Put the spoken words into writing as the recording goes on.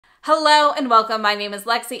Hello and welcome. My name is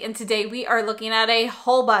Lexi and today we are looking at a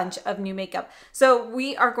whole bunch of new makeup. So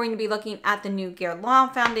we are going to be looking at the new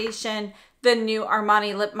Guerlain foundation, the new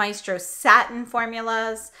Armani Lip Maestros satin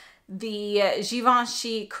formulas, the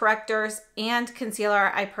Givenchy correctors and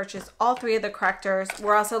concealer. I purchased all three of the correctors.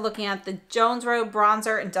 We're also looking at the Jones Road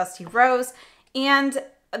bronzer in Dusty Rose and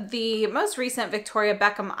the most recent Victoria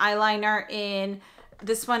Beckham eyeliner in,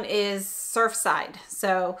 this one is Surfside.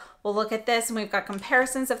 So we'll look at this and we've got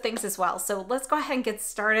comparisons of things as well. So let's go ahead and get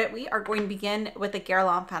started. We are going to begin with the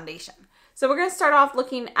Guerlain foundation. So we're going to start off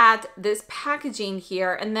looking at this packaging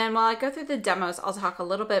here, and then while I go through the demos, I'll talk a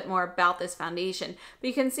little bit more about this foundation. But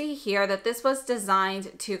you can see here that this was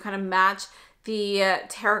designed to kind of match the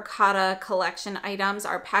terracotta collection items.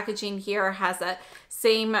 Our packaging here has that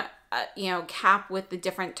same cap with the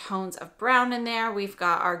different tones of brown in there. We've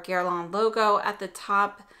got our Guerlain logo at the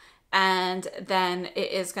top, and then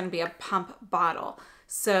it is going to be a pump bottle.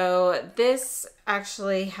 So this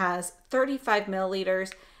actually has 35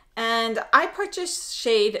 milliliters. And I purchased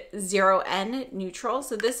shade 0N neutral.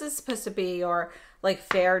 So this is supposed to be your like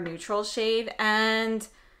fair neutral shade. And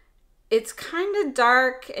it's kind of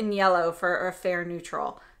dark and yellow for a fair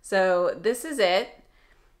neutral. So this is it.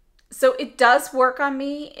 So it does work on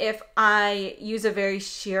me if I use a very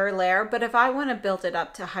sheer layer, but if I want to build it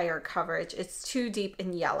up to higher coverage, it's too deep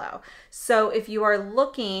in yellow. So if you are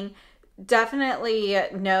looking, definitely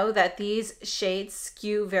know that these shades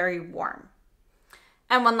skew very warm.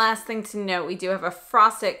 And one last thing to note, we do have a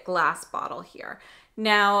frosted glass bottle here.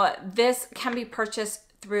 Now, this can be purchased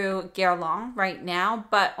through Guerlain right now,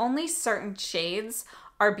 but only certain shades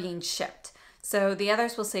are being shipped. So the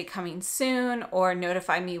others will say coming soon or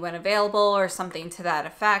notify me when available or something to that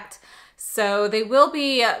effect. So they will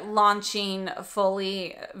be launching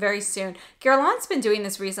fully very soon. Guerlain's been doing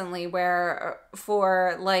this recently where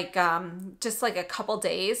for like just like a couple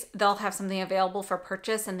days, they'll have something available for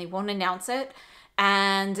purchase and they won't announce it.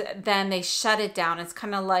 And then they shut it down. It's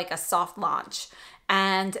kind of like a soft launch.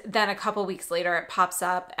 And then a couple weeks later, it pops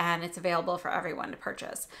up and it's available for everyone to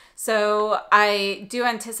purchase. So I do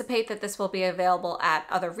anticipate that this will be available at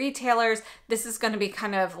other retailers. This is going to be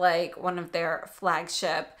kind of like one of their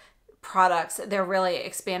flagship products. They're really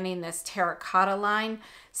expanding this terracotta line.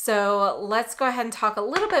 So let's go ahead and talk a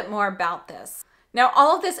little bit more about this. Now,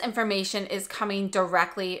 all of this information is coming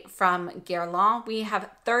directly from Guerlain. We have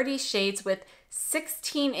 30 shades with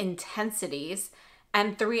 16 intensities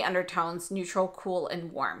and 3 undertones, neutral, cool,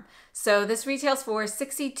 and warm. So this retails for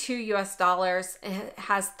 $62 US. It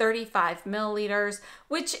has 35 milliliters,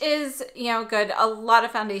 which is, good. A lot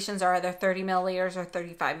of foundations are either 30 milliliters or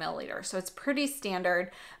 35 milliliters. So it's pretty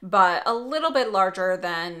standard, but a little bit larger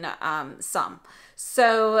than some.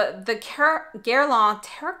 So the Guerlain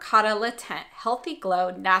Terracotta Latent Healthy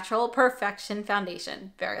Glow Natural Perfection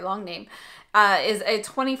Foundation, very long name, is a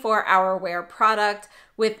 24-hour wear product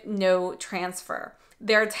with no transfer.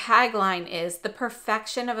 Their tagline is the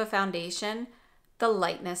perfection of a foundation, the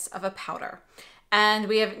lightness of a powder. And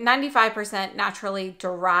we have 95% naturally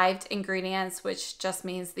derived ingredients, which just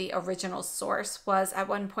means the original source was at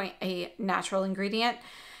one point a natural ingredient.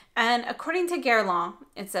 And according to Guerlain,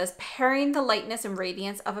 it says, pairing the lightness and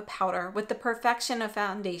radiance of a powder with the perfection of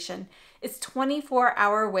foundation, its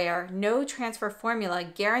 24-hour wear, no transfer formula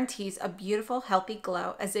guarantees a beautiful, healthy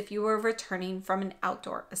glow as if you were returning from an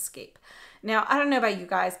outdoor escape. Now, I don't know about you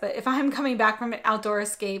guys, but if I'm coming back from an outdoor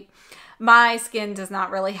escape, my skin does not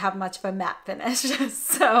really have much of a matte finish.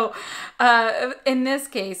 So in this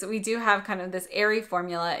case, we do have kind of this airy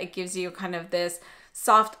formula. It gives you kind of this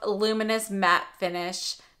soft, luminous matte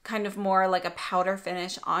finish, kind of more like a powder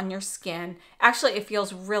finish on your skin. Actually, it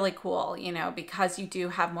feels really cool, because you do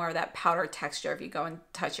have more of that powder texture if you go and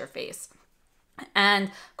touch your face. And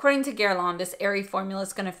according to Guerlain, this airy formula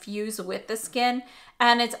is going to fuse with the skin,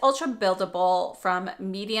 and it's ultra buildable from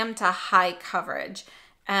medium to high coverage.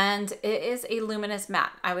 And it is a luminous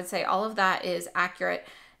matte. I would say all of that is accurate.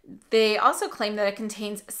 They also claim that it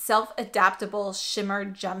contains self-adaptable shimmer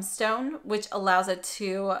gemstone, which allows it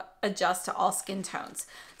to adjust to all skin tones.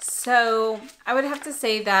 So I would have to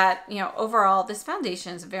say that, overall, this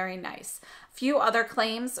foundation is very nice. A few other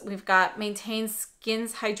claims, we've got maintains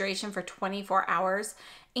skin's hydration for 24 hours.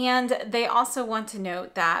 And they also want to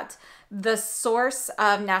note that the source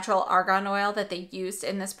of natural argan oil that they used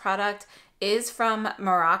in this product is from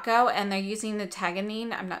Morocco, and they're using the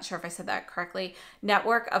Taganine, I'm not sure if I said that correctly,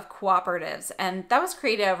 network of cooperatives. And that was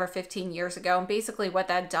created over 15 years ago. And basically what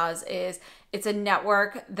that does is it's a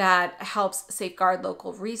network that helps safeguard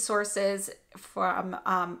local resources from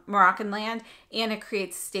Moroccan land, and it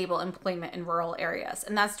creates stable employment in rural areas.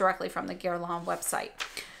 And that's directly from the Guerlain website.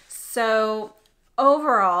 So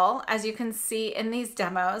overall, as you can see in these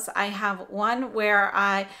demos, I have one where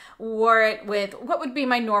I wore it with what would be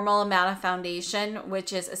my normal amount of foundation,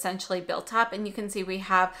 which is essentially built up. And you can see we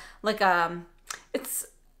have like it's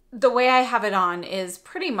the way I have it on is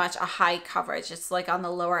pretty much a high coverage. It's like on the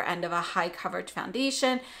lower end of a high coverage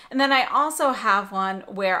foundation. And then I also have one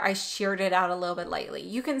where I sheared it out a little bit lightly.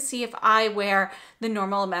 You can see if I wear the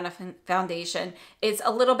normal amount of foundation, it's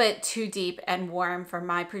a little bit too deep and warm for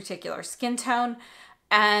my particular skin tone.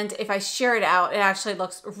 And if I shear it out, it actually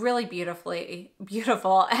looks really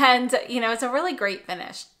beautiful. And you know, it's a really great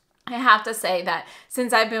finish. I have to say that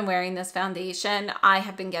since I've been wearing this foundation, I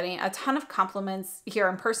have been getting a ton of compliments here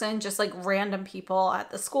in person, just like random people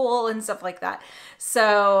at the school and stuff like that.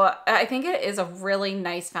 So I think it is a really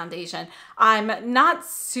nice foundation. I'm not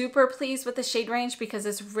super pleased with the shade range because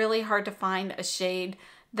it's really hard to find a shade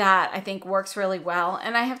that I think works really well.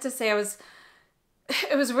 And I have to say it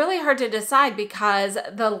was really hard to decide because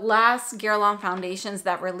the last Guerlain foundations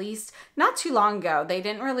that released not too long ago, they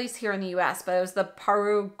didn't release here in the US, but it was the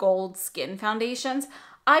Peru Gold Skin Foundations.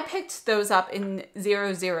 I picked those up in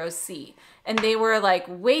 00C and they were like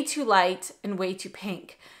way too light and way too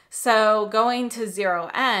pink. So going to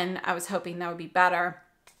 0N, I was hoping that would be better.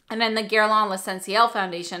 And then the Guerlain L'Essentiel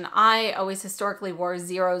foundation, I always historically wore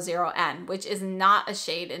 00N, which is not a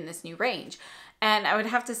shade in this new range. And I would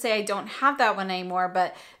have to say I don't have that one anymore,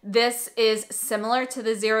 but this is similar to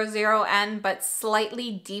the 00N, but slightly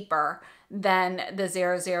deeper than the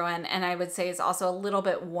 00N. And I would say it's also a little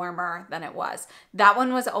bit warmer than it was. That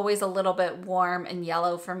one was always a little bit warm and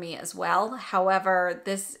yellow for me as well. However,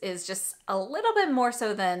 this is just a little bit more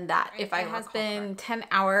so than that. It has been 10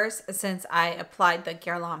 hours since I applied the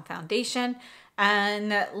Guerlain foundation. And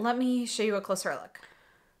let me show you a closer look.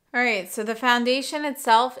 All right, so the foundation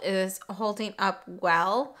itself is holding up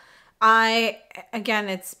well. Again,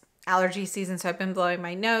 it's allergy season, so I've been blowing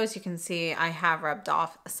my nose. You can see I have rubbed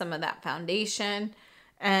off some of that foundation.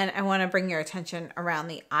 And I want to bring your attention around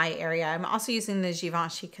the eye area. I'm also using the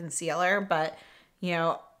Givenchy concealer, but, you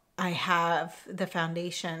know, I have the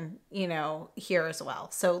foundation, you know, here as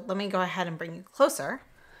well. So let me go ahead and bring you closer.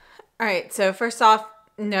 All right, so first off,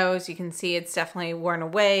 nose, you can see it's definitely worn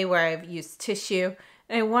away where I've used tissue.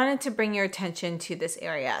 And I wanted to bring your attention to this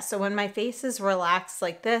area. So when my face is relaxed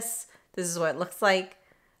like this is what it looks like.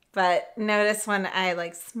 But notice when I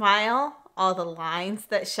like smile, all the lines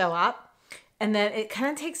that show up. And then it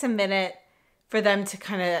kind of takes a minute for them to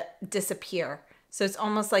kind of disappear. So it's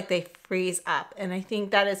almost like they freeze up. And I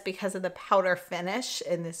think that is because of the powder finish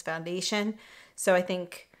in this foundation. So I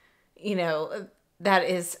think, you know, that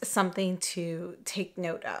is something to take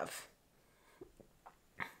note of.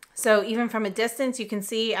 So even from a distance, you can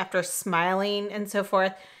see after smiling and so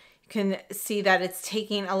forth, you can see that it's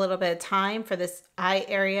taking a little bit of time for this eye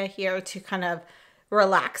area here to kind of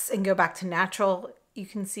relax and go back to natural. You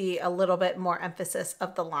can see a little bit more emphasis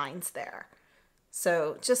of the lines there.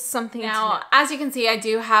 So just something now, as you can see, I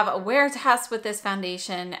do have a wear test with this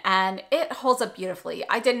foundation and it holds up beautifully.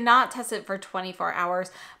 I did not test it for 24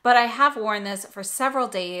 hours, but I have worn this for several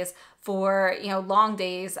days for, you know, long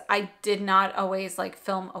days. I did not always like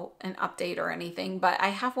film an update or anything, but I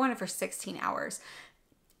have worn it for 16 hours.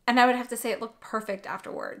 And I would have to say it looked perfect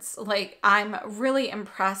afterwards. Like, I'm really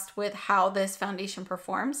impressed with how this foundation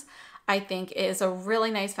performs. I think it is a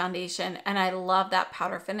really nice foundation and I love that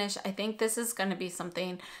powder finish. I think this is going to be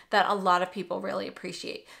something that a lot of people really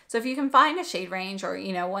appreciate. So if you can find a shade range or,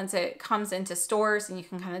 you know, once it comes into stores and you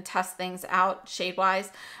can kind of test things out shade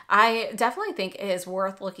wise, I definitely think it is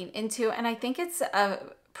worth looking into. And I think it's a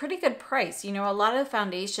pretty good price. You know, a lot of the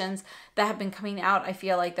foundations that have been coming out, I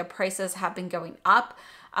feel like the prices have been going up.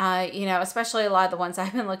 You know, especially a lot of the ones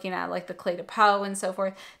I've been looking at, like the Cle de Peau and so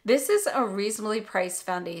forth. This is a reasonably priced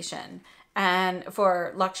foundation and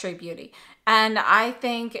for luxury beauty. And I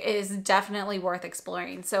think is definitely worth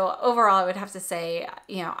exploring. So overall, I would have to say,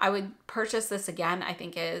 you know, I would purchase this again. I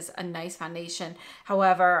think it is a nice foundation.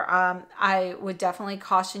 However, I would definitely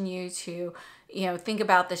caution you to, you know, think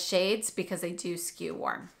about the shades because they do skew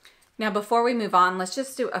warm. Now, before we move on, let's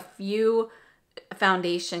just do a few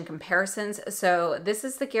foundation comparisons. So this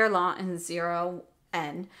is the Guerlain in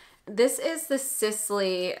 0N. This is the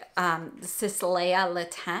Sicily, Sicilea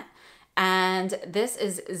Latent, and this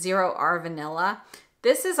is 0R Vanilla.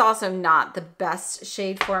 This is also not the best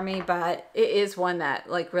shade for me, but it is one that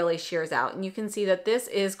like really shears out. And you can see that this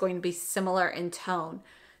is going to be similar in tone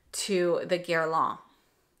to the Guerlain.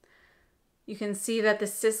 You can see that the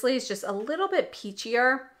Sicily is just a little bit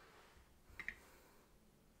peachier.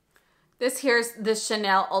 This here's the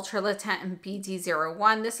Chanel Ultra Latent in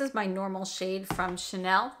BD01. This is my normal shade from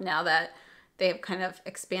Chanel now that they've kind of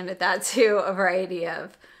expanded that to a variety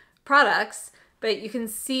of products, but you can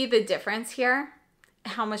see the difference here,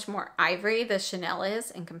 how much more ivory the Chanel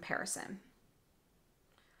is in comparison.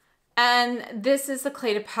 And this is the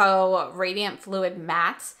Cle de Peau Radiant Fluid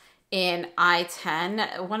Matte in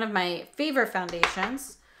I-10, one of my favorite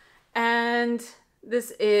foundations. And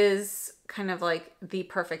this is kind of like the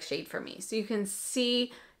perfect shade for me. So you can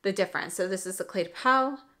see the difference. So this is the Cle de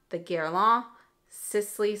Peau, the Guerlain,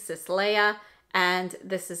 Cislea, and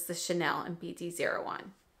this is the Chanel in BD01.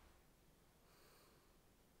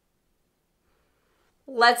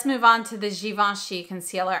 Let's move on to the Givenchy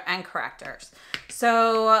concealer and correctors.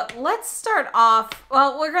 So let's start off,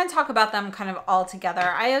 well, we're going to talk about them kind of all together.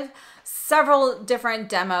 I have several different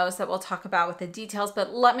demos that we'll talk about with the details,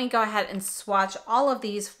 but let me go ahead and swatch all of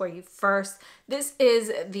these for you first. This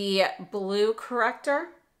is the blue corrector.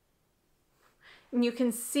 And you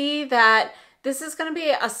can see that this is going to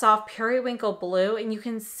be a soft periwinkle blue, and you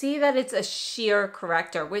can see that it's a sheer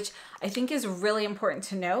corrector, which I think is really important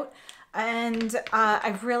to note. And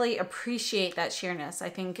I really appreciate that sheerness. I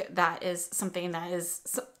think that is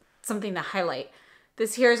something to highlight.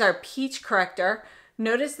 This here is our peach corrector.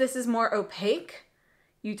 Notice this is more opaque.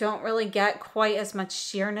 You don't really get quite as much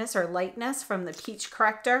sheerness or lightness from the peach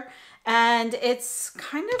corrector. And it's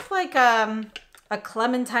kind of like a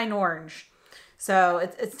clementine orange. So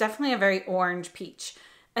it's definitely a very orange peach.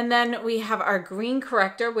 And then we have our green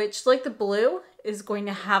corrector, which, like the blue, is going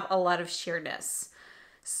to have a lot of sheerness.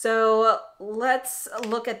 So let's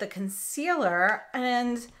look at the concealer,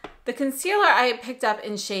 and the concealer I picked up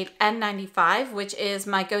in shade N95, which is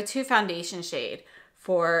my go-to foundation shade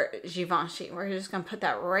for Givenchy. We're just going to put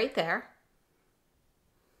that right there.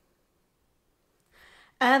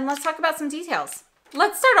 And let's talk about some details.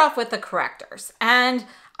 Let's start off with the correctors. And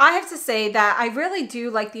I have to say that I really do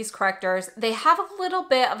like these correctors. They have a little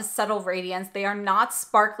bit of a subtle radiance. They are not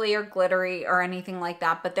sparkly or glittery or anything like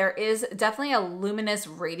that, but there is definitely a luminous,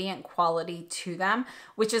 radiant quality to them,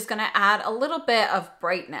 which is going to add a little bit of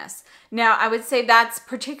brightness. Now, I would say that's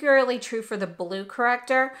particularly true for the blue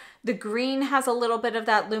corrector. The green has a little bit of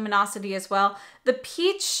that luminosity as well. The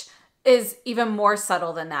peach is even more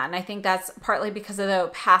subtle than that, and I think that's partly because of the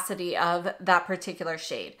opacity of that particular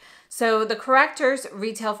shade. So the correctors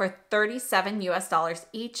retail for $37 US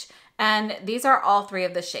each, and these are all three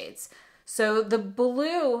of the shades. So the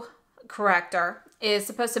blue corrector is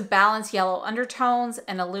supposed to balance yellow undertones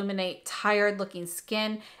and illuminate tired looking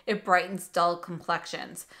skin. It brightens dull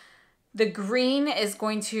complexions. The green is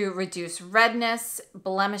going to reduce redness,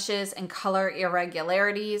 blemishes, and color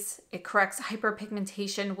irregularities. It corrects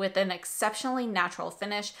hyperpigmentation with an exceptionally natural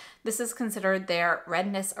finish. This is considered their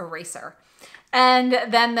redness eraser. And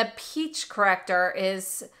then the peach corrector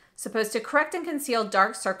is supposed to correct and conceal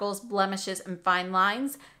dark circles, blemishes, and fine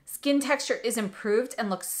lines. Skin texture is improved and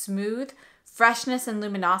looks smooth. Freshness and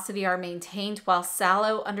luminosity are maintained while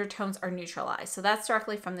sallow undertones are neutralized. So that's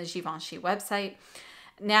directly from the Givenchy website.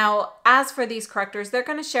 Now, as for these correctors, they're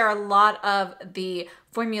going to share a lot of the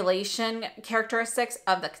formulation characteristics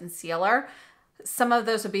of the concealer. Some of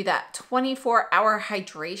those would be that 24-hour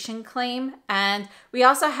hydration claim. And we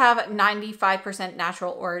also have 95%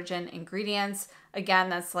 natural origin ingredients. Again,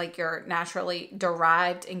 that's like your naturally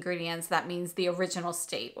derived ingredients. That means the original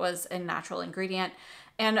state was a natural ingredient.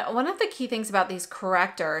 And one of the key things about these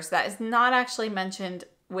correctors that is not actually mentioned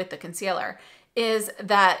with the concealer is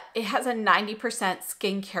that it has a 90%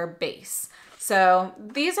 skincare base. So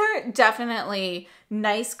these are definitely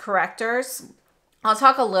nice correctors. I'll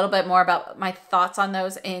talk a little bit more about my thoughts on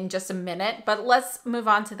those in just a minute, but let's move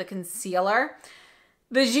on to the concealer.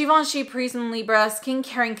 The Givenchy Prisme Libre Skin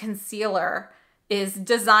Caring Concealer is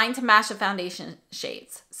designed to match the foundation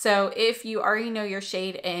shades. So if you already know your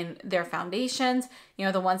shade in their foundations, you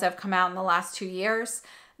know, the ones that have come out in the last 2 years,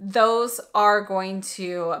 those are going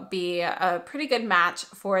to be a pretty good match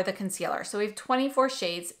for the concealer. So we have 24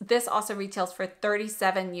 shades. This also retails for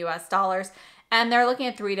 $37 US, and they're looking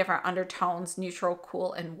at 3 different undertones: neutral,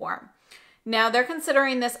 cool, and warm. Now they're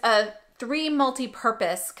considering this a 3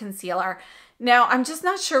 multi-purpose concealer. Now I'm just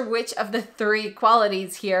not sure which of the 3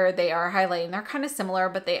 qualities here they are highlighting. They're kind of similar,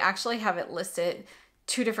 but they actually have it listed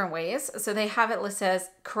 2 different ways. So they have it listed as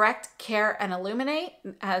correct, care, and illuminate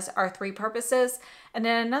as our 3 purposes. And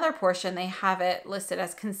in another portion, they have it listed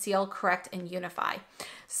as conceal, correct, and unify.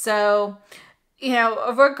 So, you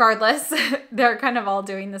know, regardless, they're kind of all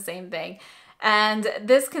doing the same thing. And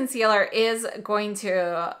this concealer is going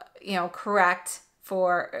to, you know, correct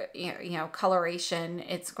for, coloration.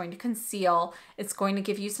 It's going to conceal. It's going to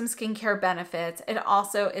give you some skincare benefits. It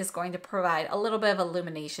also is going to provide a little bit of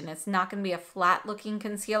illumination. It's not going to be a flat looking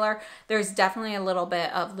concealer. There's definitely a little bit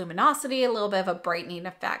of luminosity, a little bit of a brightening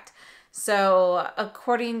effect. So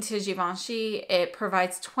according to Givenchy, it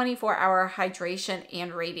provides 24-hour hydration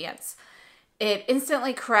and radiance. It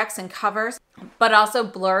instantly corrects and covers, but also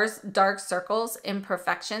blurs dark circles,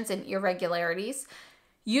 imperfections, and irregularities.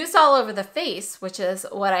 Used all over the face, which is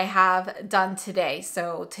what I have done today.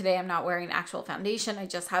 So today I'm not wearing actual foundation. I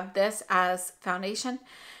just have this as foundation.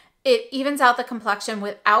 It evens out the complexion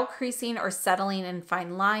without creasing or settling in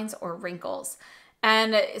fine lines or wrinkles.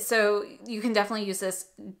 And so you can definitely use this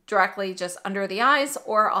directly just under the eyes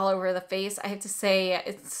or all over the face. I have to say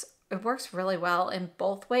it works really well in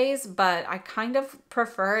both ways, but I kind of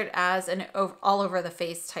prefer it as an all over the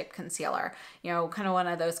face type concealer. Kind of one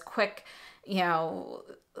of those quick,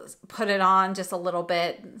 put it on just a little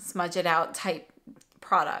bit, smudge it out type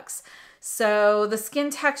products. So the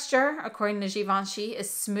skin texture, according to Givenchy, is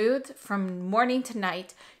smooth from morning to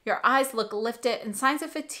night. Your eyes look lifted and signs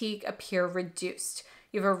of fatigue appear reduced.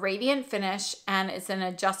 You have a radiant finish and it's an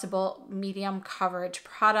adjustable medium coverage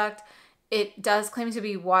product. It does claim to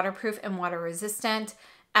be waterproof and water resistant.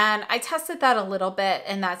 And I tested that a little bit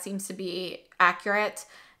and that seems to be accurate.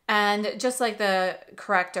 And just like the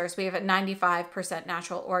Correctors, we have a 95%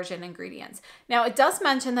 natural origin ingredients. Now, it does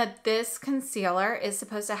mention that this concealer is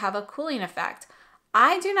supposed to have a cooling effect.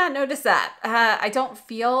 I do not notice that. I don't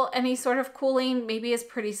feel any sort of cooling. Maybe it's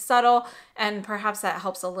pretty subtle, and perhaps that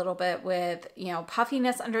helps a little bit with,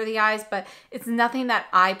 puffiness under the eyes, but it's nothing that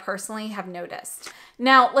I personally have noticed.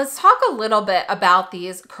 Now, let's talk a little bit about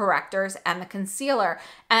these Correctors and the concealer.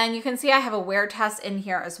 And you can see I have a wear test in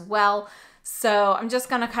here as well. So I'm just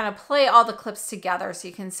going to kind of play all the clips together so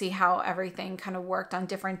you can see how everything kind of worked on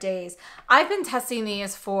different days. I've been testing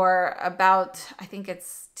these for about, I think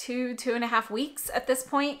it's 2.5 weeks at this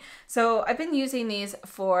point. So I've been using these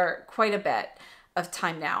for quite a bit of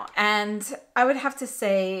time now. And I would have to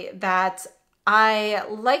say that I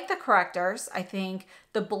like the Correctors. I think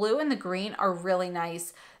the blue and the green are really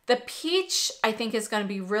nice. The peach, I think, is going to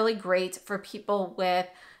be really great for people with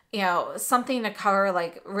something to cover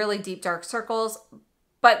like really deep dark circles,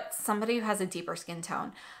 but somebody who has a deeper skin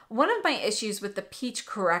tone. One of my issues with the peach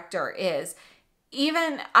corrector is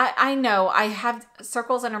I know I have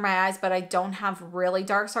circles under my eyes, but I don't have really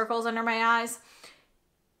dark circles under my eyes.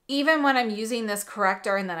 Even when I'm using this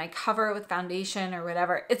corrector and then I cover it with foundation or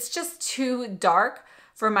whatever, it's just too dark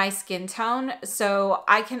for my skin tone. So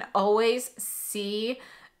I can always see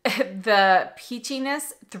the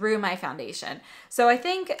peachiness through my foundation. So I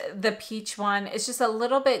think the peach one is just a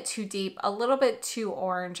little bit too deep, a little bit too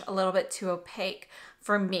orange, a little bit too opaque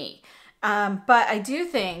for me. But I do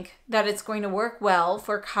think that it's going to work well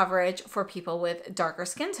for coverage for people with darker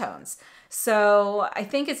skin tones. So I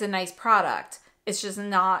think it's a nice product. It's just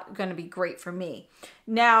not going to be great for me.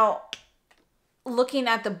 Now, looking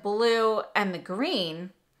at the blue and the green,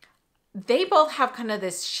 they both have kind of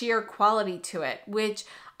this sheer quality to it, which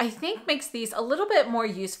I think makes these a little bit more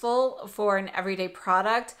useful for an everyday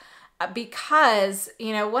product because,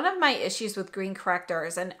 one of my issues with green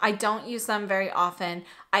correctors, and I don't use them very often,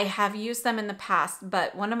 I have used them in the past,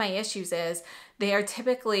 but one of my issues is they are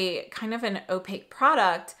typically kind of an opaque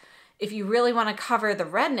product. If you really want to cover the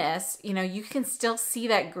redness, you can still see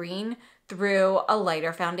that green through a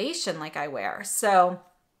lighter foundation like I wear. So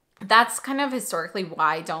that's kind of historically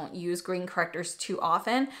why I don't use green correctors too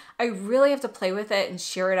often. I really have to play with it and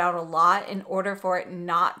sheer it out a lot in order for it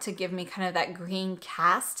not to give me kind of that green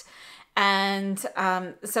cast. And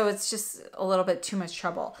so it's just a little bit too much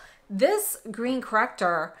trouble. This green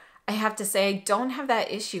corrector, I have to say, I don't have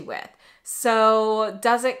that issue with. So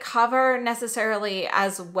does it cover necessarily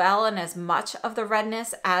as well and as much of the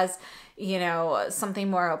redness as,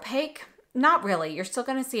 something more opaque? Not really. You're still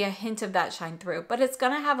going to see a hint of that shine through, but it's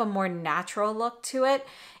going to have a more natural look to it.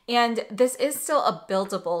 And this is still a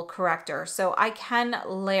buildable corrector, so I can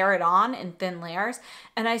layer it on in thin layers,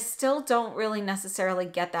 and I still don't really necessarily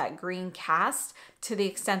get that green cast to the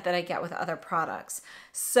extent that I get with other products.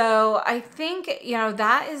 So I think,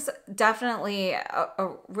 that is definitely a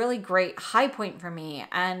really great high point for me,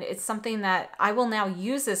 and it's something that I will now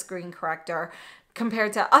use this green corrector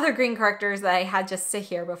compared to other green correctors that I had just sit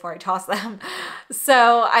here before I toss them.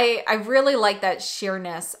 So I really like that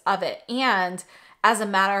sheerness of it. And as a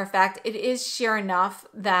matter of fact, it is sheer enough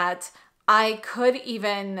that I could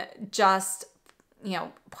even just,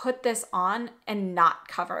 put this on and not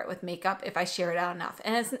cover it with makeup if I sheer it out enough.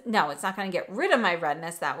 And it's not going to get rid of my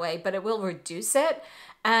redness that way, but it will reduce it.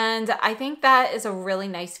 And I think that is a really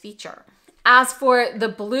nice feature. As for the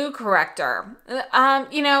blue corrector,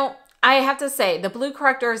 you know, I have to say the blue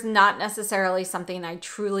corrector is not necessarily something I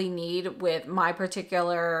truly need with my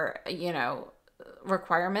particular, you know,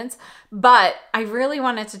 requirements, but I really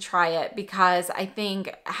wanted to try it because I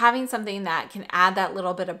think having something that can add that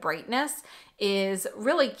little bit of brightness is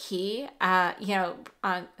really key, you know,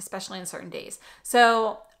 especially in certain days.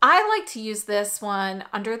 So I like to use this one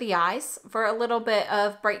under the eyes for a little bit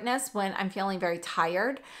of brightness when I'm feeling very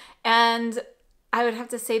tired. And I would have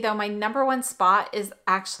to say though, my number one spot is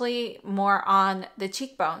actually more on the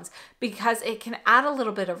cheekbones because it can add a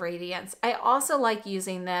little bit of radiance. I also like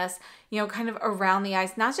using this, you know, kind of around the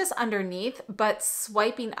eyes, not just underneath, but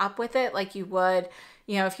swiping up with it like you would,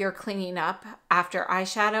 you know, if you're cleaning up after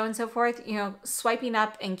eyeshadow and so forth, you know, swiping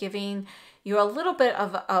up and giving you a little bit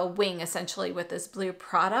of a wing essentially with this blue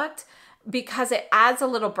product, because it adds a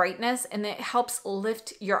little brightness and it helps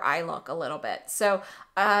lift your eye look a little bit. So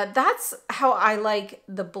that's how I like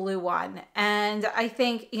the blue one. And I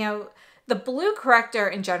think, you know, the blue corrector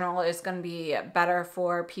in general is going to be better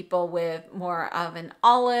for people with more of an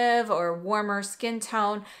olive or warmer skin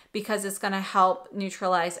tone because it's going to help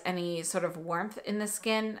neutralize any sort of warmth in the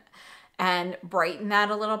skin and brighten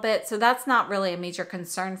that a little bit. So that's not really a major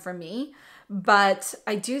concern for me. But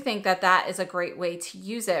I do think that that is a great way to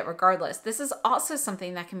use it regardless. This is also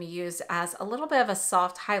something that can be used as a little bit of a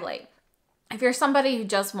soft highlight. If you're somebody who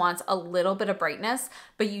just wants a little bit of brightness,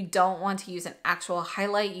 but you don't want to use an actual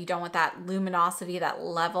highlight, you don't want that luminosity, that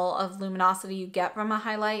level of luminosity you get from a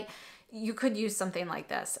highlight, you could use something like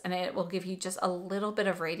this and it will give you just a little bit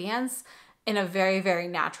of radiance in a very, very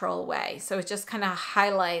natural way. So it just kind of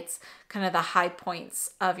highlights kind of the high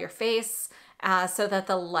points of your face, so that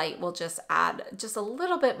the light will just add just a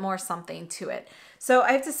little bit more something to it. So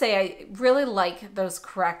I have to say, I really like those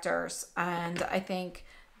correctors, and I think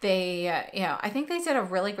they, you know, I think they did a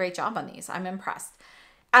really great job on these. I'm impressed.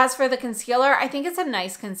 As for the concealer, I think it's a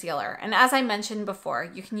nice concealer. And as I mentioned before,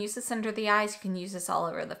 you can use this under the eyes, you can use this all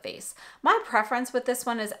over the face. My preference with this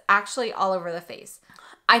one is actually all over the face.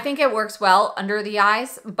 I think it works well under the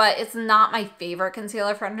eyes, but it's not my favorite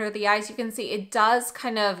concealer for under the eyes. You can see it does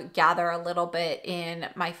kind of gather a little bit in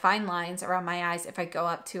my fine lines around my eyes if I go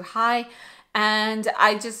up too high. And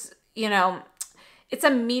I just, you know, it's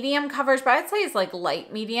a medium coverage, but I'd say it's like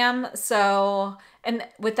light medium. So, and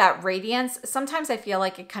with that radiance, sometimes I feel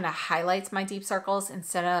like it kind of highlights my deep circles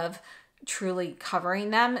instead of truly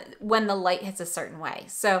covering them when the light hits a certain way.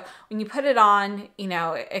 So when you put it on, you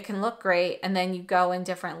know, it can look great, and then you go in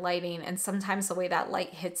different lighting, and sometimes the way that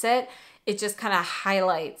light hits it, it just kind of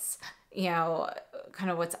highlights, you know,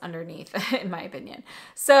 kind of what's underneath in my opinion.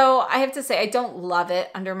 So I have to say, I don't love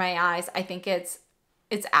it under my eyes. I think it's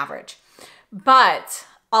average, but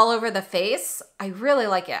all over the face, I really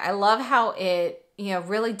like it. I love how it, you know,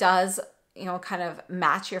 really does, you know, kind of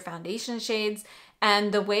match your foundation shades.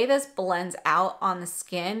 And the way this blends out on the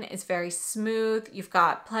skin is very smooth. You've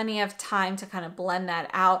got plenty of time to kind of blend that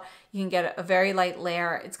out. You can get a very light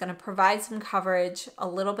layer. It's going to provide some coverage, a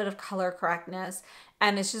little bit of color correctness,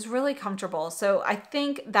 and it's just really comfortable. So I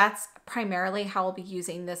think that's primarily how I'll be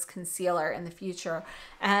using this concealer in the future.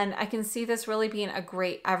 And I can see this really being a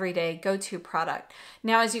great everyday go-to product.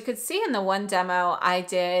 Now, as you could see in the one demo I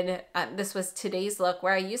did, this was today's look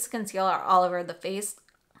where I used concealer all over the face.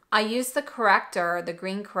 I used the corrector, the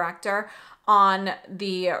green corrector, on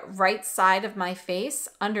the right side of my face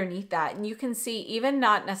underneath that. And you can see, even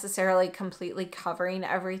not necessarily completely covering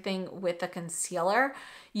everything with the concealer,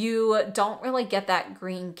 you don't really get that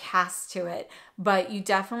green cast to it, but you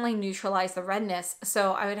definitely neutralize the redness.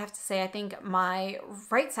 So I would have to say, I think my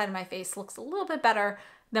right side of my face looks a little bit better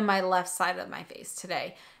than my left side of my face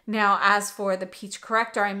today. Now, as for the peach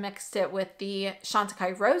corrector, I mixed it with the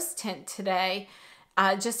Chantecaille Rose tint today,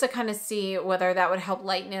 just to kind of see whether that would help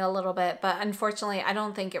lighten it a little bit. But unfortunately, I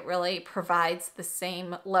don't think it really provides the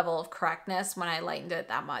same level of correctness when I lightened it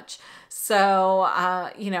that much. So,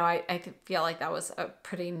 you know, I feel like that was a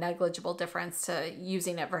pretty negligible difference to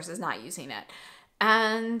using it versus not using it.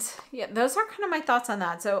 And yeah, those are kind of my thoughts on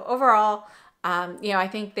that. So overall, you know, I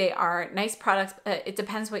think they are nice products. It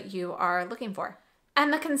depends what you are looking for.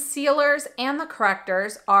 And the concealers and the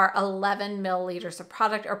correctors are 11 milliliters of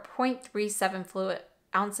product, or 0.37 fluid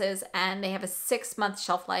ounces, and they have a 6-month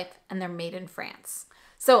shelf life, and they're made in France.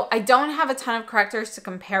 So I don't have a ton of correctors to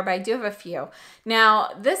compare, but I do have a few.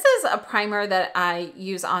 Now, this is a primer that I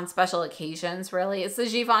use on special occasions, really. It's the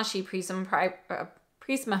Givenchy Prisme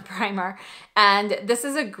primer, and this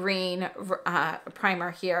is a green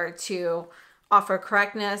primer here to offer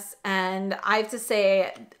correctness, and I have to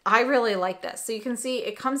say I really like this. So you can see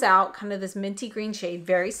it comes out kind of this minty green shade,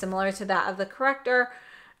 very similar to that of the corrector,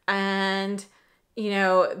 And, you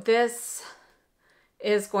know, this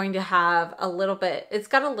is going to have a little bit, it's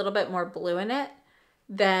got a little bit more blue in it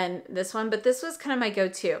than this one, but this was kind of my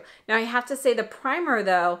go-to. Now I have to say the primer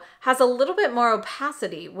though has a little bit more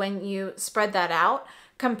opacity when you spread that out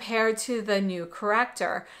compared to the new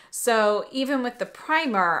corrector. So even with the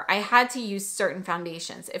primer, I had to use certain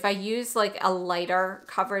foundations. If I use like a lighter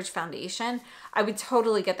coverage foundation, I would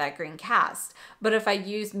totally get that green cast. But if I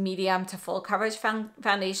use medium to full coverage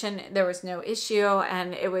foundation, there was no issue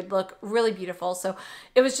and it would look really beautiful. So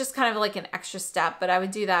it was just kind of like an extra step, but I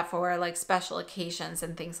would do that for like special occasions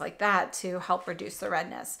and things like that to help reduce the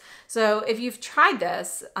redness. So if you've tried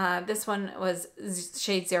this, this one was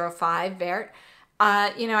shade 05 Vert.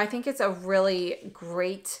 You know, I think it's a really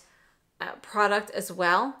great product as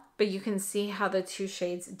well, but you can see how the two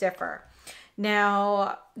shades differ.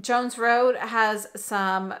 Now, Jones Road has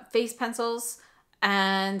some face pencils,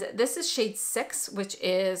 and this is shade 6, which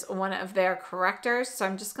is one of their correctors. So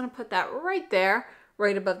I'm just going to put that right there,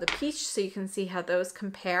 right above the peach, so you can see how those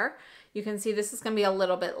compare. You can see this is going to be a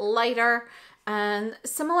little bit lighter and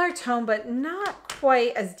similar tone, but not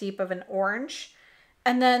quite as deep of an orange.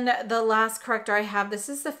 And then the last corrector I have, this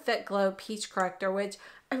is the Fit Glow Peach Corrector, which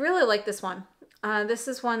I really like this one. This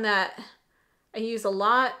is one that I use a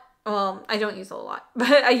lot. Well, I don't use it a lot,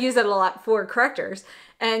 but I use it a lot for correctors.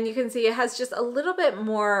 And you can see it has just a little bit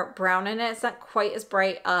more brown in it. It's not quite as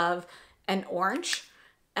bright of an orange.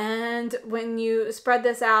 And when you spread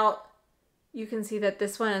this out, you can see that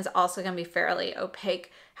this one is also going to be fairly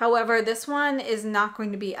opaque. However, this one is not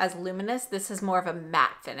going to be as luminous. This is more of a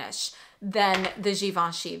matte finish than the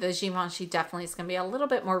Givenchy. The Givenchy definitely is going to be a little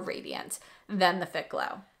bit more radiant than the Fit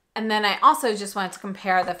Glow. And then I also just wanted to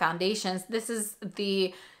compare the foundations. This is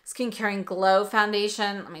the Skincare Glow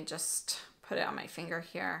foundation. Let me just put it on my finger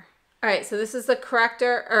here. All right, so this is the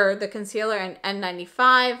corrector or the concealer in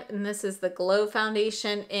N95, and this is the Glow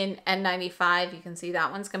foundation in N95. You can see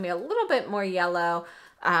that one's gonna be a little bit more yellow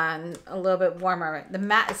and a little bit warmer. The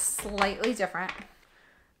matte is slightly different.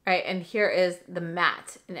 All right, and here is the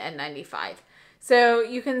matte in N95. So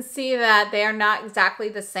you can see that they are not exactly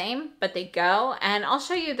the same, but they go. And I'll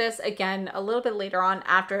show you this again a little bit later on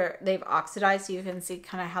after they've oxidized, so you can see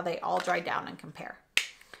kind of how they all dry down and compare.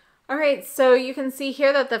 All right, so you can see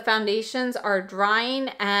here that the foundations are drying,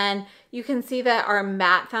 and you can see that our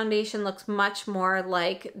matte foundation looks much more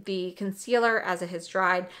like the concealer as it has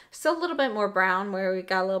dried. Still a little bit more brown where we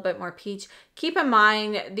got a little bit more peach. Keep in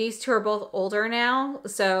mind, these two are both older now,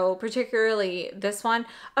 so particularly this one.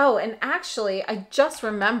 Oh, and actually, I just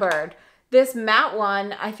remembered this matte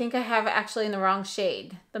one, I think I have actually in the wrong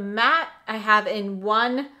shade. The matte I have in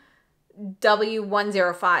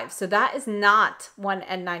W105. So that is not one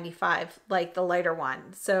N95 like the lighter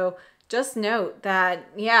one. So just note that,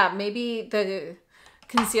 yeah, maybe the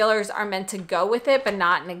concealers are meant to go with it, but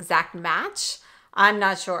not an exact match. I'm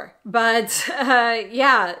not sure. But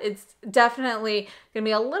yeah, it's definitely going to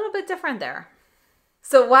be a little bit different there.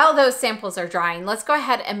 So while those samples are drying, let's go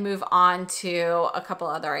ahead and move on to a couple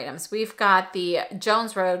other items. We've got the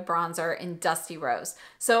Jones Road bronzer in Dusty Rose.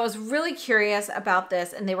 So I was really curious about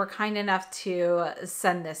this, and they were kind enough to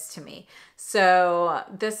send this to me. So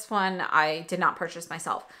this one I did not purchase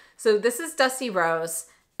myself. So this is Dusty Rose,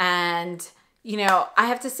 and you know, I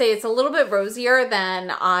have to say it's a little bit rosier than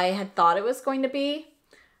I had thought it was going to be.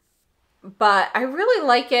 But I really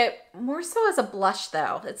like it more so as a blush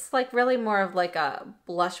though. It's like really more of like a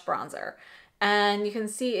blush bronzer. And you can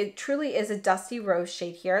see it truly is a Dusty Rose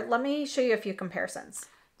shade here. Let me show you a few comparisons.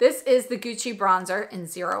 This is the Gucci bronzer in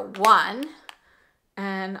 01.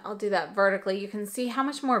 And I'll do that vertically. You can see how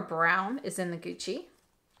much more brown is in the Gucci.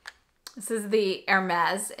 This is the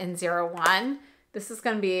Hermes in 01. This is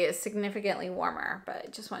going to be significantly warmer, but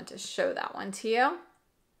I just wanted to show that one to you.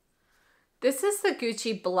 This is the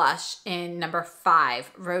Gucci blush in number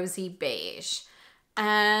 5, Rosy Beige.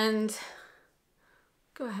 And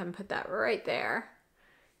go ahead and put that right there.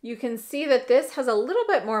 You can see that this has a little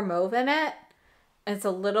bit more mauve in it. It's a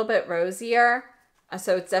little bit rosier.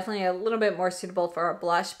 So it's definitely a little bit more suitable for a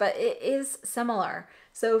blush, but it is similar.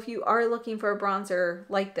 So if you are looking for a bronzer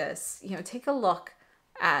like this, you know, take a look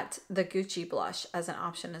at the Gucci blush as an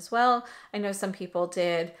option as well. I know some people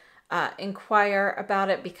did inquire about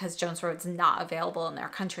it because Jones Road's not available in their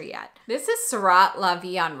country yet. This is Surratt La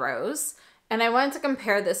Vie en Rose, and I wanted to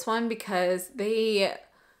compare this one because they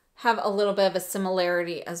have a little bit of a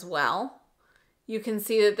similarity as well. You can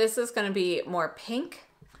see that this is going to be more pink,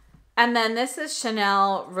 and then this is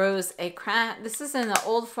Chanel Rose Écrin. This is in the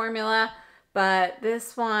old formula, but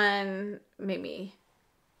this one made me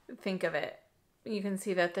think of it. You can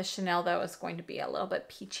see that the Chanel though is going to be a little bit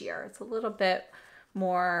peachier. It's a little bit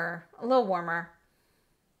a little warmer.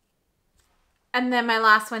 And then my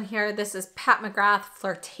last one here, this is Pat McGrath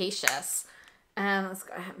Flirtatious. And let's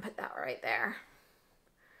go ahead and put that right there.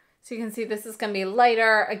 So you can see this is going to be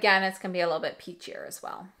lighter. Again, it's going to be a little bit peachier as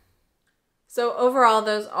well. So overall,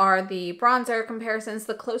 those are the bronzer comparisons.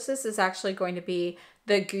 The closest is actually going to be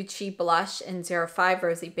the Gucci blush in 05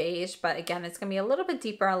 Rosy Beige. But again, it's going to be a little bit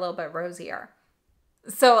deeper, a little bit rosier.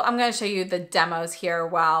 So I'm going to show you the demos here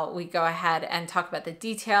while we go ahead and talk about the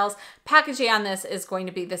details. Packaging on this is going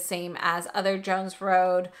to be the same as other Jones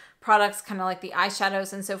Road products, kind of like the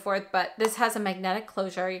eyeshadows and so forth, but this has a magnetic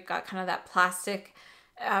closure. You've got kind of that plastic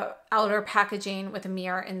outer packaging with a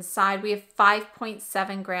mirror inside. We have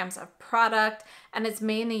 5.7 grams of product, and it's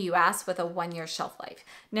made in the US with a 1-year shelf life.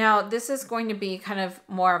 Now, this is going to be kind of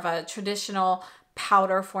more of a traditional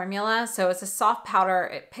powder formula. So it's a soft powder.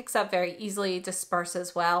 It picks up very easily,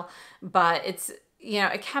 disperses well, but it's,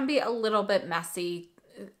 it can be a little bit messy,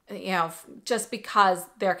 just because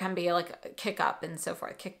there can be like a kick up and so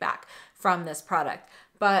forth, kick back from this product.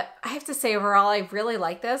 But I have to say overall, I really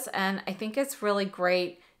like this, and I think it's really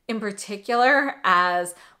great in particular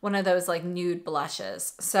as one of those like nude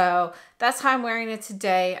blushes. So that's how I'm wearing it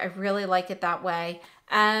today. I really like it that way.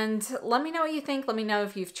 And let me know what you think. Let me know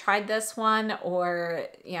if you've tried this one or,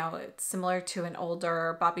 it's similar to an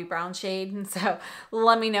older Bobbi Brown shade. And so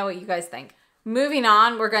let me know what you guys think. Moving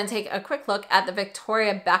on, we're going to take a quick look at the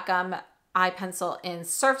Victoria Beckham eye pencil in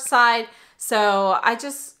Surfside. So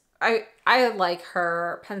I like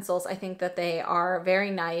her pencils. I think that they are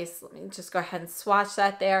very nice. Let me just go ahead and swatch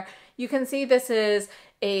that there. You can see this is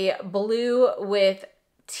a blue with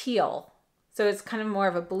teal. So it's kind of more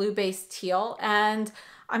of a blue-based teal. And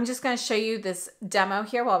I'm just going to show you this demo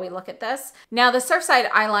here while we look at this. Now, the Surfside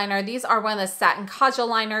eyeliner, these are one of the satin kaja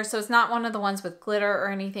liners. So it's not one of the ones with glitter or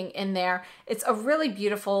anything in there. It's a really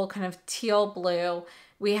beautiful kind of teal blue.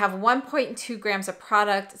 We have 1.2 grams of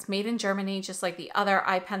product. It's made in Germany, just like the other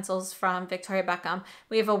eye pencils from Victoria Beckham.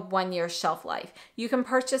 We have a 1-year shelf life. You can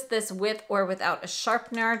purchase this with or without a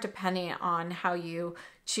sharpener, depending on how you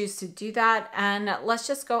choose to do that. And let's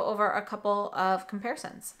just go over a couple of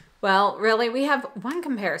comparisons. Well, really, we have one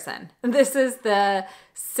comparison. This is the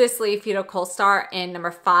Sisley Photo Kohl Star in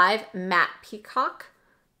number 5, Matte Peacock.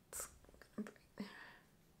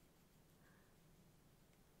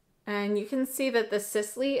 And you can see that the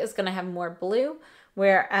Sisley is going to have more blue,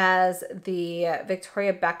 whereas the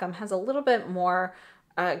Victoria Beckham has a little bit more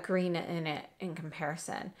green in it in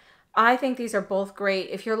comparison. I think these are both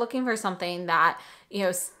great. If you're looking for something that,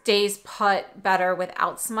 stays put better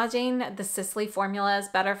without smudging, the Sisley formula is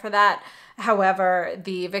better for that. However,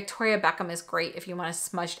 the Victoria Beckham is great if you want a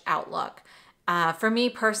smudged out look. For me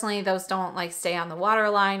personally, those don't like stay on the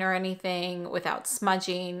waterline or anything without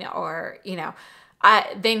smudging or,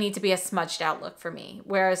 they need to be a smudged out look for me.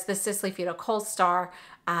 Whereas the Sisley Photo Kohl Star,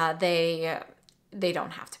 they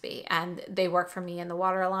don't have to be, and they work for me in the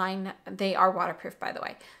waterline. They are waterproof, by the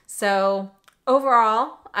way. So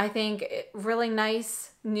overall, I think really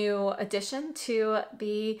nice new addition to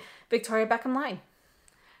the Victoria Beckham line.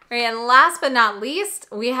 All right, and last but not least,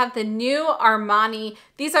 we have the new Armani.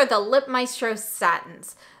 These are the Lip Maestros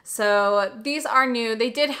Satins. So these are new.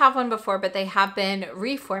 They did have one before, but they have been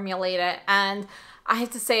reformulated, and I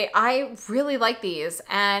have to say, I really like these.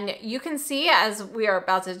 And you can see as we are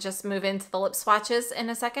about to just move into the lip swatches in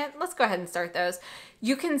a second, let's go ahead and start those.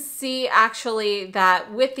 You can see actually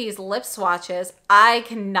that with these lip swatches, I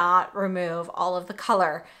cannot remove all of the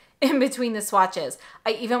color in between the swatches.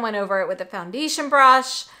 I even went over it with a foundation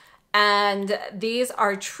brush, and these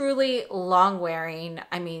are truly long wearing.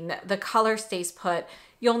 I mean, the color stays put.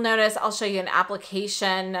 You'll notice, I'll show you an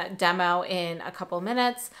application demo in a couple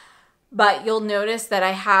minutes. But you'll notice that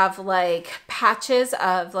I have like patches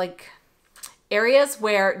of like areas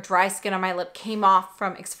where dry skin on my lip came off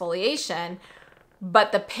from exfoliation,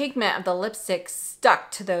 but the pigment of the lipstick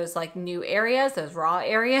stuck to those like new areas, those raw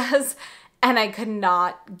areas, and I could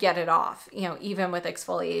not get it off, even with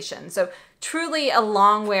exfoliation. So truly a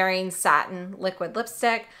long wearing satin liquid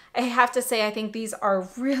lipstick. I have to say, I think these are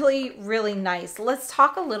really, really nice. Let's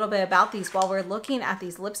talk a little bit about these while we're looking at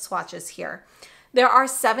these lip swatches here. There are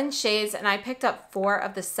 7 shades, and I picked up 4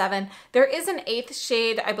 of the 7. There is an 8th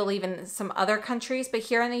shade, I believe, in some other countries, but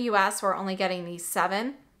here in the US, we're only getting these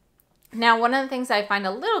 7. Now, one of the things I find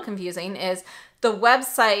a little confusing is the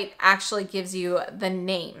website actually gives you the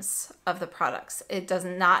names of the products. It does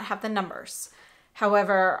not have the numbers.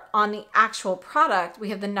 However, on the actual product, we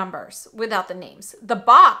have the numbers without the names. The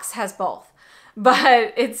box has both,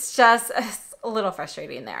 but it's just a little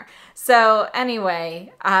frustrating there. So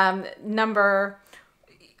anyway,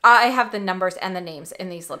 I have the numbers and the names in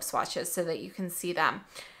these lip swatches so that you can see them.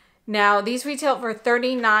 Now, these retail for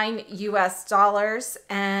 $39 US,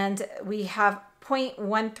 and we have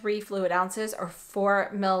 0.13 fluid ounces or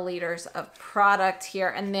 4 milliliters of product here,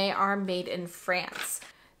 and they are made in France.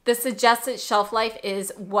 The suggested shelf life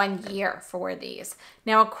is 1 year for these.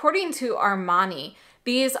 Now, according to Armani,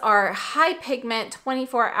 these are high pigment,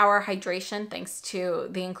 24-hour hydration thanks to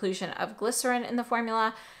the inclusion of glycerin in the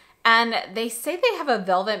formula. And they say they have a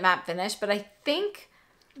velvet matte finish, but I think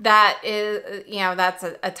that is, you know, that's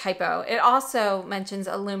a typo. It also mentions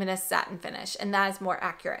a luminous satin finish, and that is more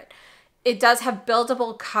accurate. It does have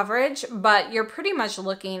buildable coverage, but you're pretty much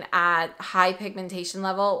looking at high pigmentation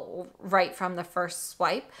level right from the first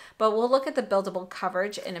swipe. But we'll look at the buildable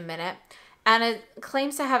coverage in a minute. And it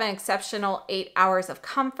claims to have an exceptional 8 hours of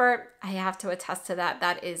comfort. I have to attest to that.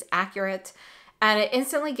 That is accurate. And it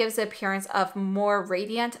instantly gives the appearance of more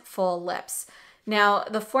radiant, full lips. Now,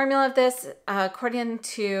 the formula of this, according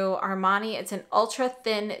to Armani, it's an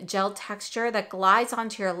ultra-thin gel texture that glides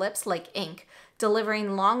onto your lips like ink,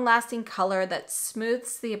 delivering long-lasting color that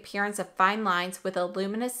smooths the appearance of fine lines with a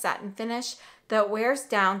luminous satin finish that wears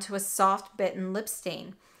down to a soft bitten lip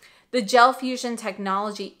stain. The gel fusion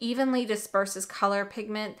technology evenly disperses color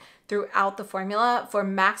pigment throughout the formula for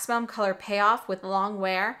maximum color payoff with long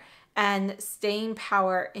wear and staying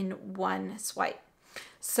power in one swipe.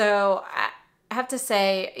 So I have to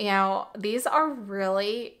say, you know, these are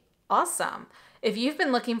really awesome. If you've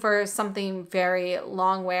been looking for something very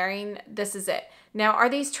long wearing, this is it. Now, are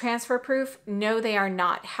these transfer proof? No, they are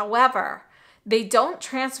not. However, they don't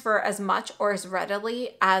transfer as much or as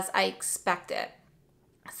readily as I expected.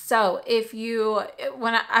 So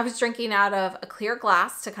when I was drinking out of a clear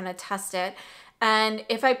glass to kind of test it, and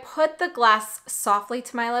if I put the glass softly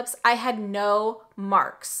to my lips, I had no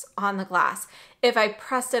marks on the glass. If I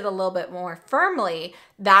pressed it a little bit more firmly,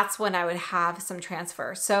 that's when I would have some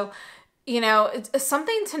transfer. So, you know, it's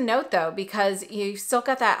something to note though, because you still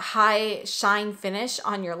got that high shine finish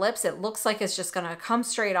on your lips. It looks like it's just gonna come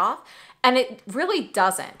straight off, and it really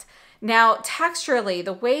doesn't. Now, texturally,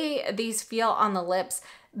 the way these feel on the lips,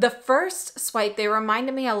 the first swipe, they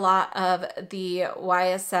reminded me a lot of the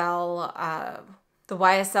YSL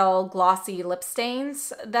glossy lip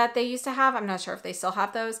stains that they used to have. I'm not sure if they still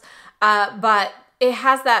have those, but it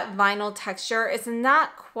has that vinyl texture. It's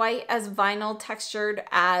not quite as vinyl textured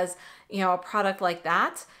as, you know, a product like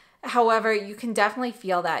that. However, you can definitely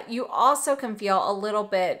feel that. You also can feel a little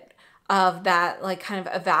bit of that like kind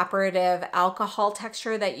of evaporative alcohol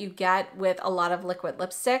texture that you get with a lot of liquid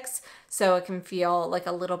lipsticks. So it can feel like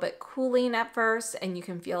a little bit cooling at first, and you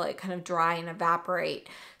can feel it kind of dry and evaporate.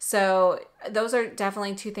 So those are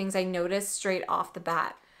definitely two things I noticed straight off the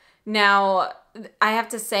bat. Now, I have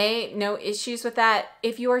to say, no issues with that.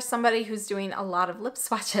 If you are somebody who's doing a lot of lip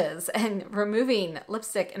swatches and removing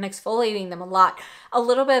lipstick and exfoliating them a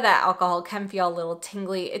little bit of that alcohol can feel a little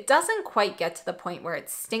tingly. It doesn't quite get to the point where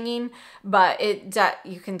it's stinging, but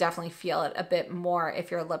you can definitely feel it a bit more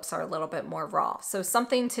if your lips are a little bit more raw. So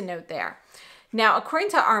something to note there. Now,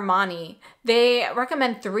 according to Armani, they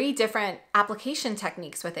recommend 3 different application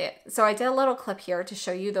techniques with it. So I did a little clip here to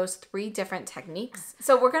show you those 3 different techniques.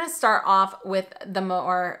 So we're going to start off with the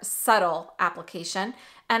more subtle application.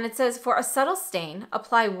 And it says, for a subtle stain,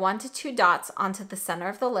 apply 1 to 2 dots onto the center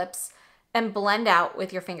of the lips and blend out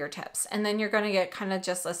with your fingertips. And then you're going to get kind of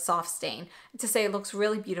just a soft stain. To say it looks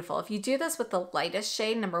really beautiful. If you do this with the lightest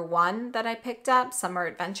shade, number 1 that I picked up, Summer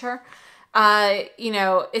Adventure, you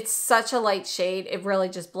know, it's such a light shade. It really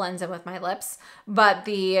just blends in with my lips. But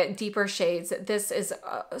the deeper shades, this is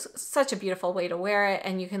such a beautiful way to wear it,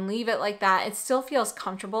 and you can leave it like that. It still feels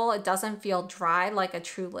comfortable. It doesn't feel dry like a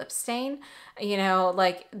true lip stain. You know,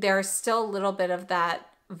 like there's still a little bit of that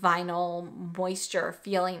vinyl moisture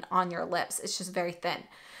feeling on your lips. It's just very thin.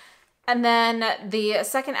 And then the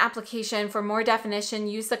second application, for more definition,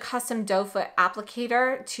 use the custom doe foot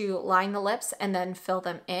applicator to line the lips and then fill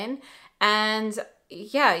them in. And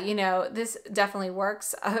yeah, you know, this definitely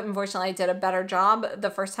works. Unfortunately, I did a better job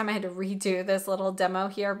the first time. I had to redo this little demo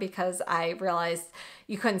here because I realized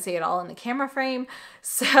you couldn't see it all in the camera frame.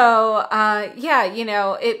 So yeah, you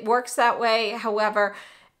know, it works that way. However,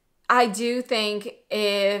 I do think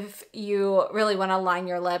if you really want to line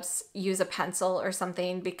your lips, use a pencil or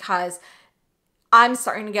something, because I'm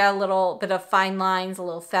starting to get a little bit of fine lines, a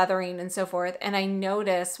little feathering and so forth. And I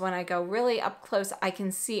notice when I go really up close, I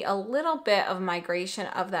can see a little bit of migration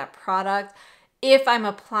of that product if I'm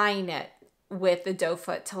applying it with the doe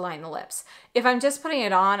foot to line the lips. If I'm just putting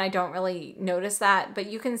it on, I don't really notice that, but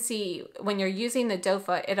you can see when you're using the doe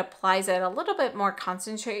foot, it applies it a little bit more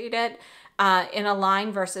concentrated. in a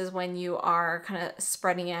line versus when you are kind of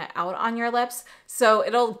spreading it out on your lips. So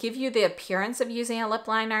it'll give you the appearance of using a lip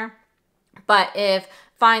liner. But if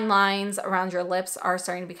fine lines around your lips are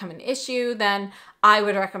starting to become an issue, then I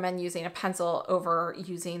would recommend using a pencil over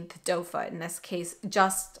using the doe foot in this case,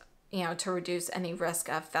 just, you know, to reduce any risk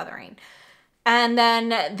of feathering. And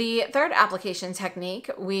then the third application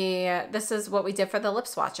technique, this is what we did for the lip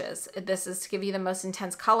swatches. This is to give you the most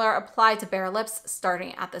intense color applied to bare lips,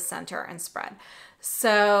 starting at the center and spread.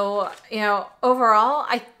 So, you know, overall,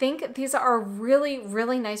 I think these are a really,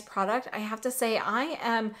 really nice product. I have to say, I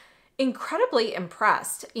am incredibly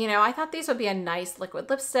impressed. You know, I thought these would be a nice liquid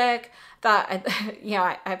lipstick.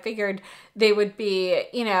 I figured they would be,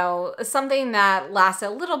 you know, something that lasts a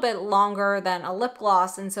little bit longer than a lip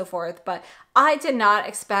gloss and so forth. But I did not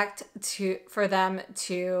expect for them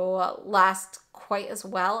to last quite as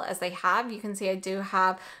well as they have. You can see I do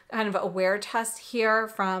have kind of a wear test here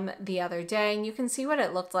from the other day, and you can see what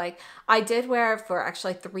it looked like. I did wear it for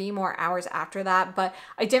actually 3 more hours after that, but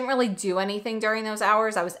I didn't really do anything during those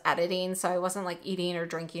hours. I was editing, so I wasn't like eating or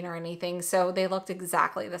drinking or anything, so they looked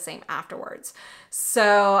exactly the same afterwards.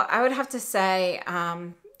 So I would have to say,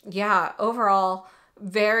 yeah, overall,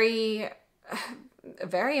 very,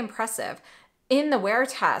 very impressive. In the wear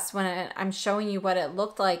test, when I'm showing you what it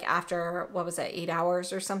looked like after, what was it, 8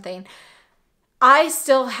 hours or something, I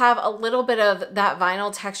still have a little bit of that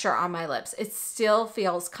vinyl texture on my lips. It still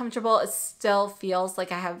feels comfortable. It still feels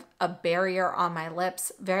like I have a barrier on my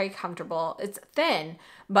lips. Very comfortable. It's thin,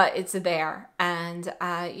 but it's there. And,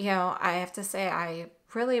 you know, I have to say, I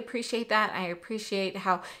really appreciate that. I appreciate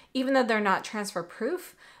how, even though they're not transfer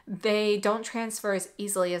proof, they don't transfer as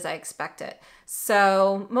easily as I expected.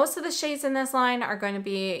 So most of the shades in this line are going to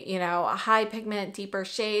be, you know, high pigment, deeper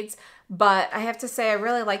shades, but I have to say I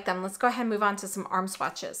really like them. Let's go ahead and move on to some arm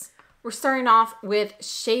swatches. We're starting off with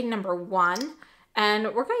shade number 1, and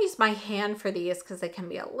we're going to use my hand for these because they can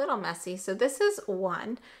be a little messy. So this is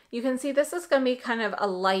 1. You can see this is going to be kind of a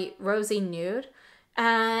light rosy nude,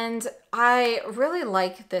 and I really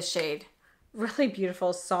like this shade. Really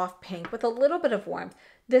beautiful, soft pink with a little bit of warmth.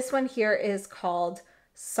 This one here is called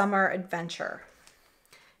Summer Adventure.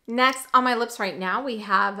 Next on my lips right now, we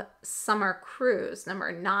have Summer Cruise,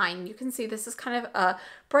 number 9. You can see this is kind of a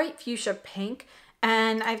bright fuchsia pink.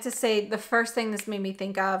 And I have to say, the first thing this made me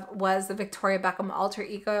think of was the Victoria Beckham alter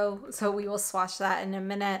ego. So we will swatch that in a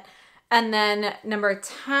minute. And then number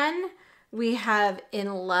 10, we have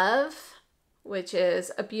In Love, which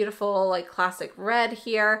is a beautiful, like, classic red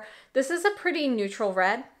here. This is a pretty neutral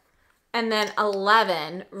red. And then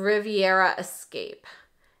 11, Riviera Escape.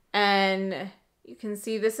 And you can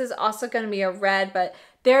see this is also going to be a red, but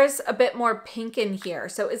there's a bit more pink in here.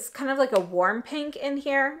 So it's kind of like a warm pink in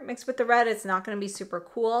here mixed with the red. It's not going to be super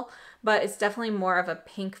cool, but it's definitely more of a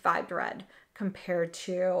pink vibed red compared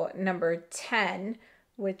to number 10,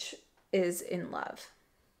 which is In Love.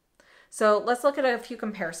 So let's look at a few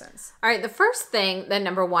comparisons. All right, the first thing that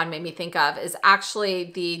number 1 made me think of is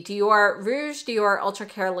actually the Rouge Dior Ultra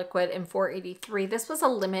Care Liquid in 483. This was a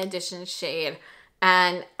limited edition shade,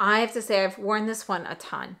 and I have to say I've worn this one a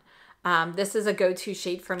ton. This is a go-to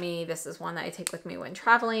shade for me. This is one that I take with me when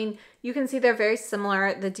traveling. You can see they're very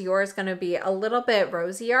similar. The Dior is going to be a little bit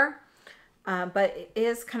rosier, but it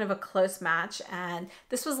is kind of a close match, and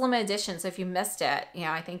this was limited edition, so if you missed it, you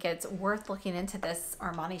know, I think it's worth looking into this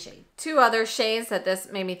Armani shade. 2 other shades that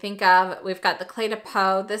this made me think of, we've got the Cle de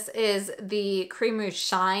Peau. This is the Cream Rouge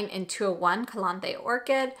Shine in 201 Calante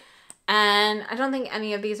Orchid, and I don't think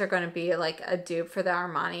any of these are going to be like a dupe for the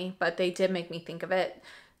Armani, but they did make me think of it.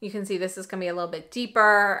 You can see this is going to be a little bit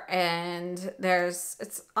deeper, and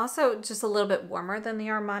it's also just a little bit warmer than the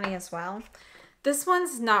Armani as well. This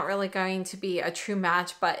one's not really going to be a true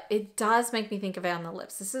match, but it does make me think of it on the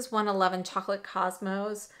lips. This is 111 Chocolate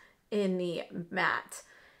Cosmos in the matte.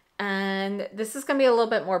 And this is going to be a little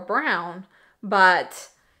bit more brown, but,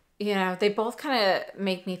 you know, they both kind of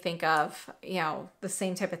make me think of, you know, the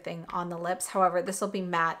same type of thing on the lips. However, this will be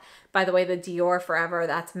matte. By the way, the Dior Forever,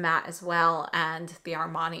 that's matte as well. And the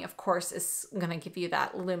Armani, of course, is going to give you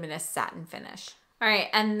that luminous satin finish. All right,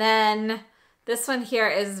 and then this one here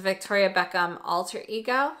is Victoria Beckham Alter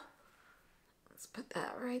Ego. Let's put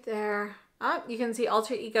that right there. Oh, you can see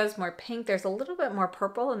Alter Ego is more pink. There's a little bit more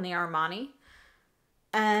purple in the Armani.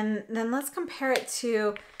 And then let's compare it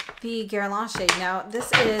to the Guerlain shade. Now,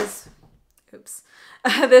 this is, oops,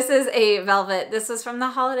 this is a velvet. This is from the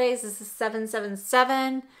holidays. This is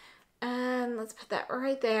 777. And let's put that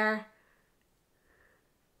right there.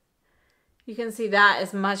 You can see that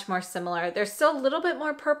is much more similar. There's still a little bit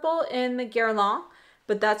more purple in the Guerlain,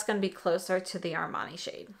 but that's going to be closer to the Armani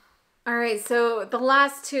shade. All right, so the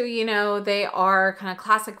last two, you know, they are kind of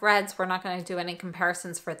classic reds. We're not going to do any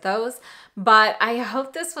comparisons for those, but I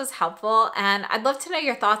hope this was helpful, and I'd love to know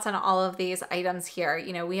your thoughts on all of these items here.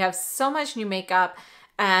 You know, we have so much new makeup,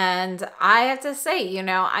 and I have to say, you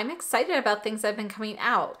know, I'm excited about things that have been coming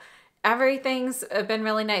out. Everything's been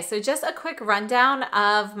really nice. So just a quick rundown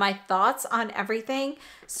of my thoughts on everything,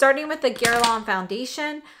 starting with the Guerlain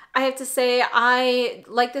foundation. I have to say I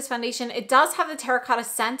like this foundation. It does have the terracotta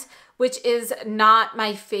scent, which is not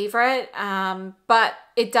my favorite, but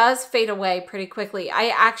it does fade away pretty quickly. I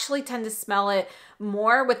actually tend to smell it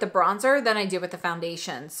more with the bronzer than I do with the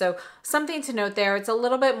foundation. So something to note there, it's a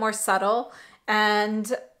little bit more subtle,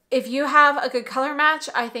 and if you have a good color match,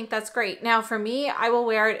 I think that's great. Now for me, I will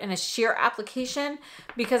wear it in a sheer application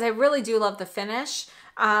because I really do love the finish.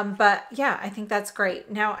 But yeah, I think that's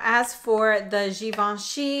great. Now, as for the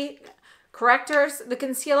Givenchy Correctors, the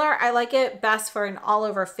concealer, I like it best for an all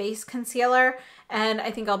over face concealer. And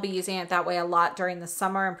I think I'll be using it that way a lot during the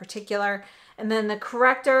summer in particular. And then the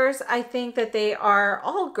correctors, I think that they are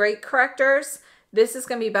all great correctors. This is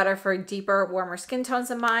going to be better for deeper, warmer skin tones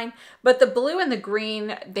than mine. But the blue and the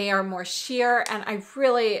green, they are more sheer, and I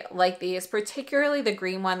really like these, particularly the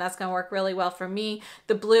green one. That's going to work really well for me.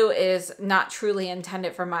 The blue is not truly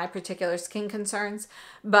intended for my particular skin concerns.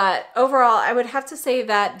 But overall, I would have to say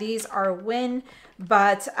that these are a win,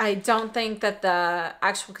 but I don't think that the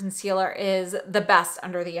actual concealer is the best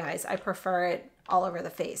under the eyes. I prefer it all over the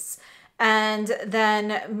face. And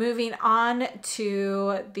then moving on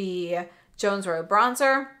to the Jones Road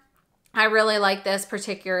bronzer. I really like this,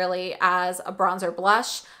 particularly as a bronzer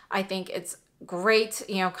blush. I think it's great,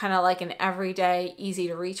 you know, kind of like an everyday, easy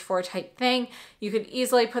to reach for type thing. You could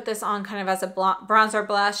easily put this on kind of as a bronzer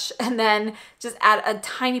blush and then just add a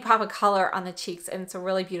tiny pop of color on the cheeks, and it's a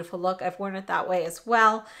really beautiful look. I've worn it that way as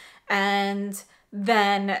well. And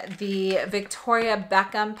then the Victoria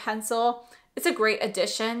Beckham pencil. It's a great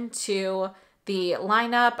addition to the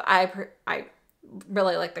lineup. I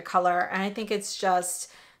really like the color, and I think it's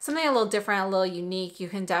just something a little different, a little unique. You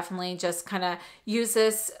can definitely just kind of use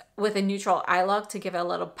this with a neutral eye look to give it a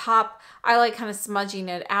little pop. I like kind of smudging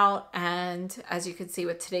it out, and as you can see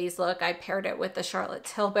with today's look, I paired it with the Charlotte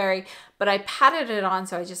Tilbury, but I patted it on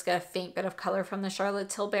so I just get a faint bit of color from the Charlotte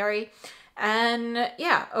Tilbury. And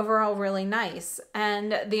yeah, overall really nice.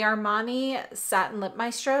 And the Armani Satin Lip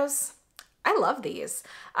Maestros, I love these.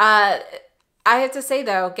 I have to say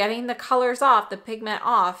though, getting the colors off, the pigment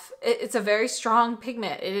off, it's a very strong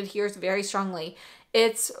pigment. It adheres very strongly.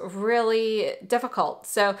 It's really difficult.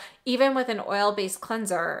 So even with an oil-based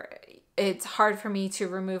cleanser, it's hard for me to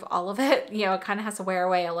remove all of it. You know, it kind of has to wear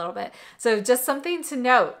away a little bit. So just something to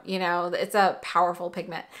note, you know, it's a powerful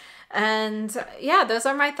pigment. And yeah, those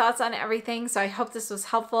are my thoughts on everything. So I hope this was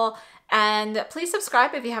helpful. And please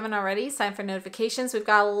subscribe if you haven't already. Sign for notifications. We've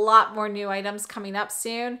got a lot more new items coming up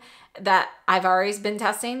soon that I've already been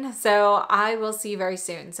testing. So I will see you very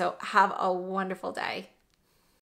soon. So have a wonderful day.